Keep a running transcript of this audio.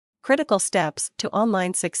Critical steps to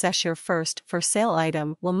online success. Your first for sale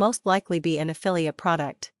item will most likely be an affiliate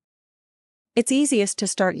product. It's easiest to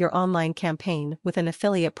start your online campaign with an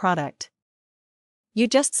affiliate product. You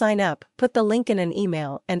just sign up, put the link in an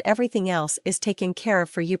email, and everything else is taken care of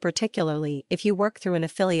for you, particularly if you work through an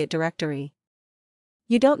affiliate directory.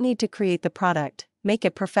 You don't need to create the product, make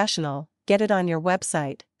it professional, get it on your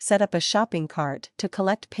website, set up a shopping cart to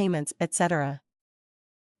collect payments, etc.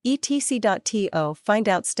 etc.to find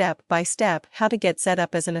out step by step how to get set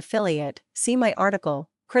up as an affiliate. See my article,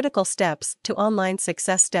 Critical Steps to Online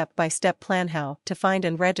Success Step-by-Step Plan How to Find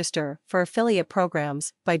and Register for Affiliate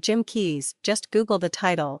Programs by Jim Keys. Just Google the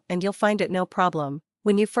title and you'll find it no problem.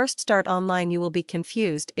 When you first start online you will be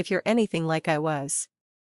confused if you're anything like I was.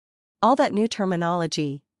 All that new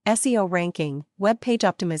terminology, SEO ranking, web page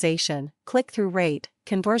optimization, click-through rate,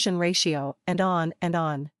 conversion ratio, and on and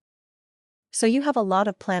on. So you have a lot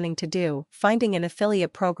of planning to do. Finding an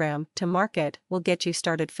affiliate program to market will get you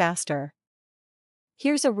started faster.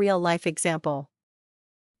 Here's a real-life example.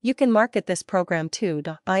 You can market this program too.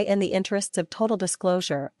 In the interests of total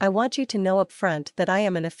disclosure, I want you to know up front that I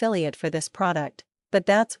am an affiliate for this product, but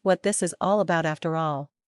that's what this is all about after all.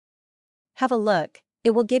 Have a look,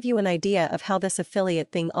 it will give you an idea of how this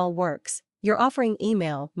affiliate thing all works. Your offering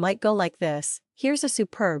email might go like this. Here's a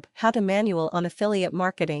superb how-to manual on affiliate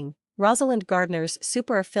marketing. Rosalind Gardner's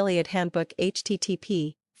Super Affiliate Handbook.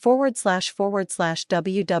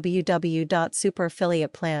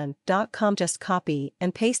 http://www.superaffiliateplan.com. Just copy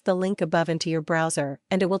and paste the link above into your browser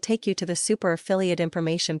and it will take you to the Super Affiliate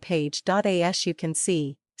Information page. As you can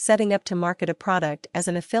see, setting up to market a product as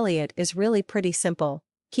an affiliate is really pretty simple.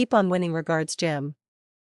 Keep on winning. Regards, Jim.